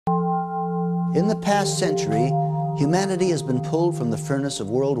In the past century, humanity has been pulled from the furnace of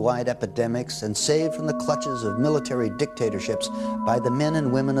worldwide epidemics and saved from the clutches of military dictatorships by the men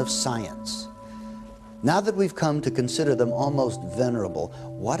and women of science. Now that we've come to consider them almost venerable,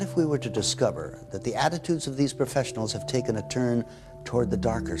 what if we were to discover that the attitudes of these professionals have taken a turn toward the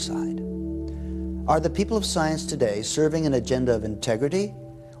darker side? Are the people of science today serving an agenda of integrity,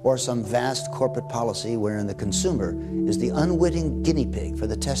 or some vast corporate policy wherein the consumer is the unwitting guinea pig for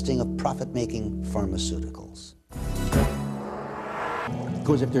the testing of profit-making pharmaceuticals?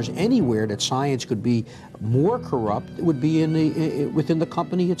 Because if there's anywhere that science could be more corrupt, it would be within the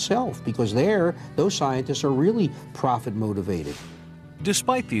company itself, because there, those scientists are really profit motivated.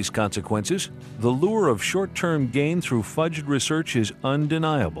 Despite these consequences, the lure of short-term gain through fudged research is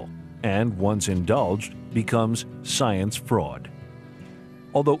undeniable, and once indulged, becomes science fraud.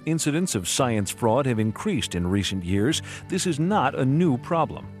 Although incidents of science fraud have increased in recent years, this is not a new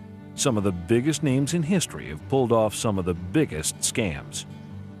problem. Some of the biggest names in history have pulled off some of the biggest scams.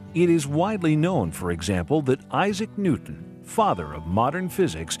 It is widely known, for example, that Isaac Newton, father of modern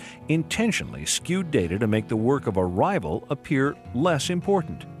physics, intentionally skewed data to make the work of a rival appear less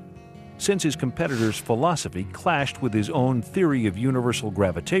important. Since his competitor's philosophy clashed with his own theory of universal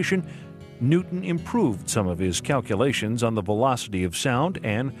gravitation, Newton improved some of his calculations on the velocity of sound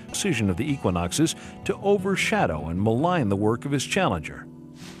and precision of the equinoxes to overshadow and malign the work of his challenger.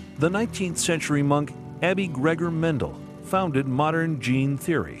 The 19th century monk Abbe Gregor Mendel founded modern gene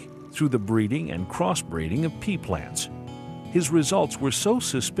theory through the breeding and crossbreeding of pea plants. His results were so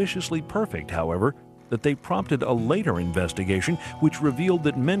suspiciously perfect, however, that they prompted a later investigation which revealed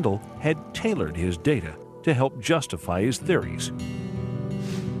that Mendel had tailored his data to help justify his theories.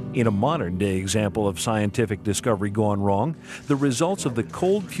 In a modern-day example of scientific discovery gone wrong, the results of the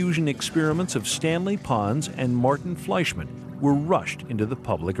cold fusion experiments of Stanley Pons and Martin Fleischmann were rushed into the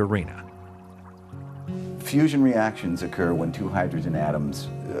public arena. Fusion reactions occur when two hydrogen atoms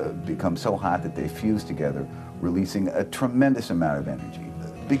become so hot that they fuse together, releasing a tremendous amount of energy.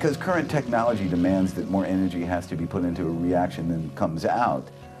 Because current technology demands that more energy has to be put into a reaction than comes out,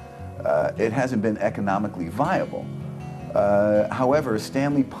 it hasn't been economically viable. However,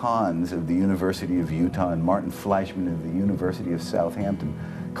 Stanley Pons of the University of Utah and Martin Fleischmann of the University of Southampton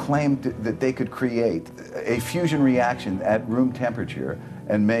claimed that they could create a fusion reaction at room temperature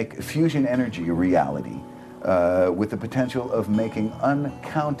and make fusion energy a reality, with the potential of making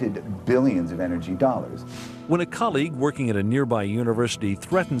uncounted billions of energy dollars. When a colleague working at a nearby university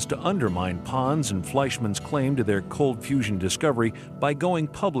threatens to undermine Pons and Fleischmann's claim to their cold fusion discovery by going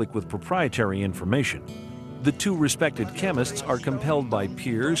public with proprietary information, the two respected chemists are compelled by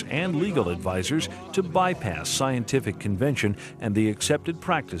peers and legal advisors to bypass scientific convention and the accepted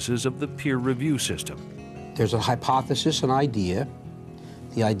practices of the peer review system. There's a hypothesis, an idea.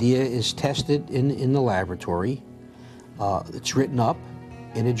 The idea is tested in the laboratory. It's written up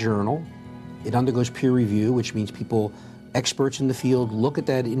in a journal. It undergoes peer review, which means people, experts in the field, look at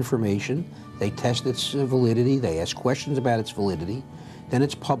that information. They test its validity. They ask questions about its validity. Then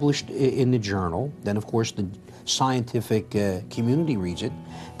it's published in the journal. Then, of course, the scientific community reads it.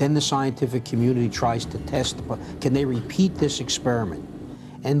 Then the scientific community tries to test, can they repeat this experiment?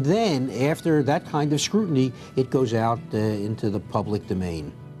 And then, after that kind of scrutiny, it goes out into the public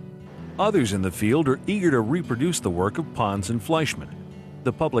domain. Others in the field are eager to reproduce the work of Pons and Fleischmann.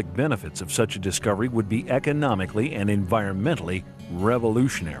 The public benefits of such a discovery would be economically and environmentally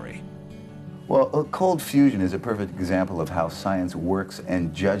revolutionary. Well, cold fusion is a perfect example of how science works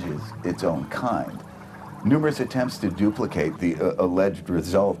and judges its own kind. Numerous attempts to duplicate the alleged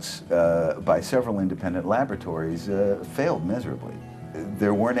results by several independent laboratories failed miserably.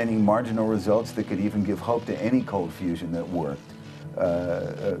 There weren't any marginal results that could even give hope to any cold fusion that worked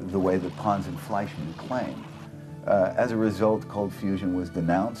the way that Pons and Fleischmann claimed. As a result, cold fusion was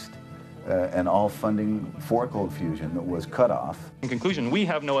denounced, and all funding for cold fusion was cut off. In conclusion, we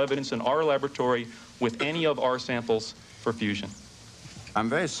have no evidence in our laboratory with any of our samples for fusion. I'm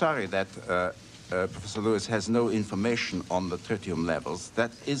very sorry that Professor Lewis has no information on the tritium levels.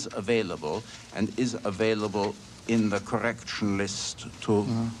 That is available, and is available in the correction list to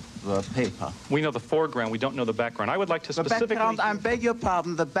the paper. We know the foreground, we don't know the background. I would like to specifically... The background, I beg your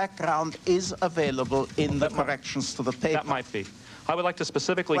pardon, the background is available in the corrections to the paper. That might be. I would like to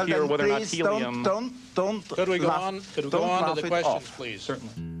specifically hear whether or not helium... Don't Could we go on to the questions, please?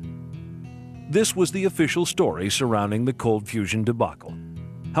 Certainly. This was the official story surrounding the cold fusion debacle.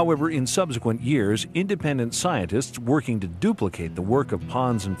 However, in subsequent years, independent scientists working to duplicate the work of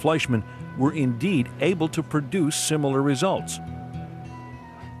Pons and Fleischmann were indeed able to produce similar results.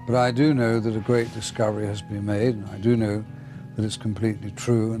 But I do know that a great discovery has been made, and I do know that it's completely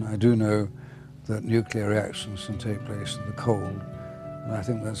true, and I do know that nuclear reactions can take place in the cold. And I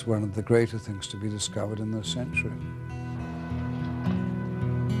think that's one of the greater things to be discovered in this century.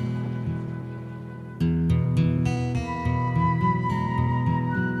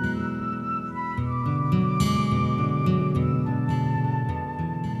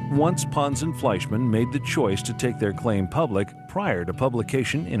 Once Pons and Fleischmann made the choice to take their claim public prior to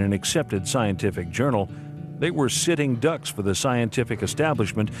publication in an accepted scientific journal, they were sitting ducks for the scientific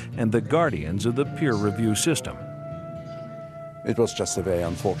establishment and the guardians of the peer review system. It was just a very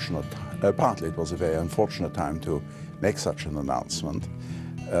unfortunate, partly it was a very unfortunate time to make such an announcement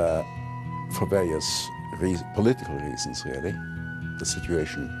for various political reasons, really. The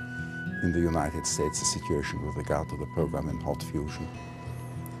situation in the United States, the situation with regard to the program in hot fusion.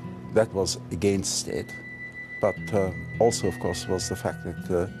 That was against it, but also, of course, was the fact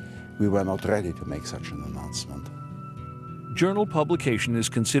that we were not ready to make such an announcement. Journal publication is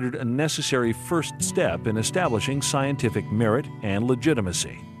considered a necessary first step in establishing scientific merit and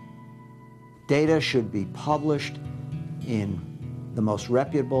legitimacy. Data should be published in the most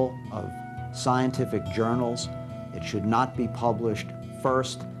reputable of scientific journals. It should not be published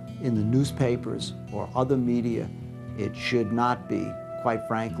first in the newspapers or other media. It should not be, quite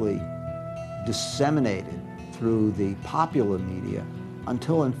frankly, disseminated through the popular media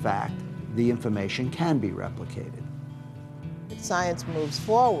until, in fact, the information can be replicated. Science moves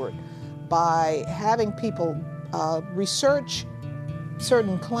forward by having people research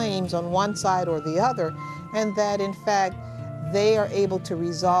certain claims on one side or the other, and that, in fact, they are able to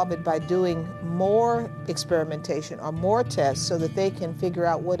resolve it by doing more experimentation or more tests so that they can figure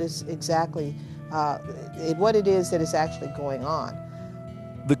out what is exactly, what it is that is actually going on.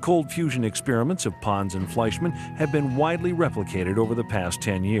 The cold fusion experiments of Pons and Fleischmann have been widely replicated over the past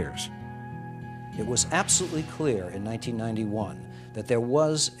 10 years. It was absolutely clear in 1991 that there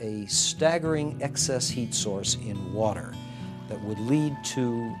was a staggering excess heat source in water that would lead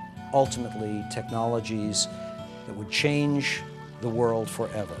to, ultimately, technologies that would change the world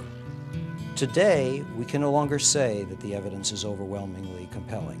forever. Today, we can no longer say that the evidence is overwhelmingly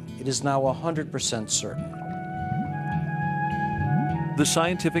compelling. It is now 100% certain. The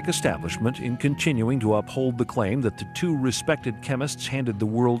scientific establishment, in continuing to uphold the claim that the two respected chemists handed the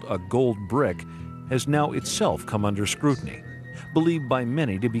world a gold brick, has now itself come under scrutiny, believed by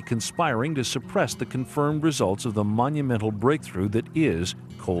many to be conspiring to suppress the confirmed results of the monumental breakthrough that is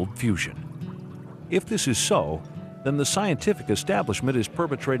cold fusion. If this is so, then the scientific establishment is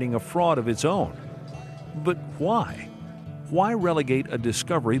perpetrating a fraud of its own. But why? Why relegate a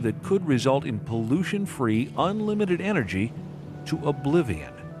discovery that could result in pollution-free, unlimited energy to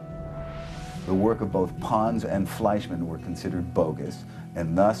oblivion? The work of both Pons and Fleischmann were considered bogus,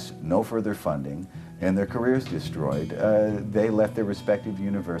 and thus no further funding, and their careers destroyed. They left their respective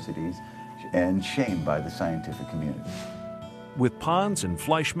universities and shamed by the scientific community. With Pons and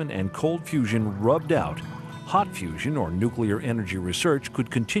Fleischmann and cold fusion rubbed out, hot fusion or nuclear energy research could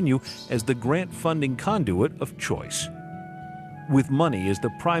continue as the grant funding conduit of choice. With money as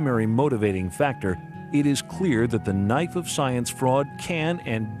the primary motivating factor, it is clear that the knife of science fraud can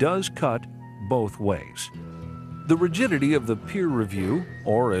and does cut both ways. The rigidity of the peer review,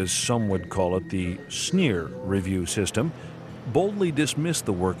 or as some would call it, the sneer review system, boldly dismissed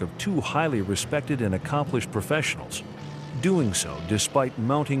the work of two highly respected and accomplished professionals, doing so despite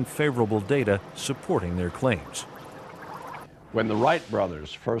mounting favorable data supporting their claims. When the Wright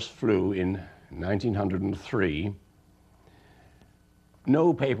brothers first flew in 1903,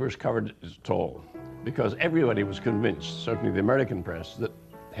 no papers covered it at all, because everybody was convinced, certainly the American press, that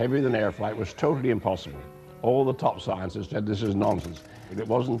heavier-than-air flight was totally impossible. All the top scientists said this is nonsense. It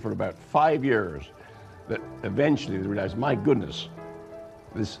wasn't for about 5 years that eventually they realized, my goodness,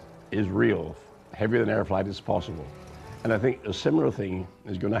 this is real. Heavier-than-air flight is possible. And I think a similar thing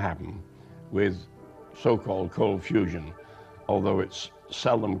is going to happen with so-called cold fusion, although it's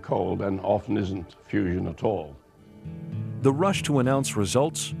seldom cold and often isn't fusion at all. The rush to announce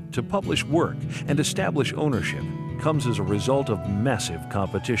results, to publish work, and establish ownership comes as a result of massive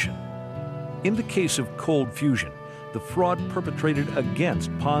competition. In the case of cold fusion, the fraud perpetrated against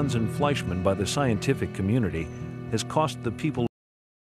Pons and Fleischmann by the scientific community has cost the people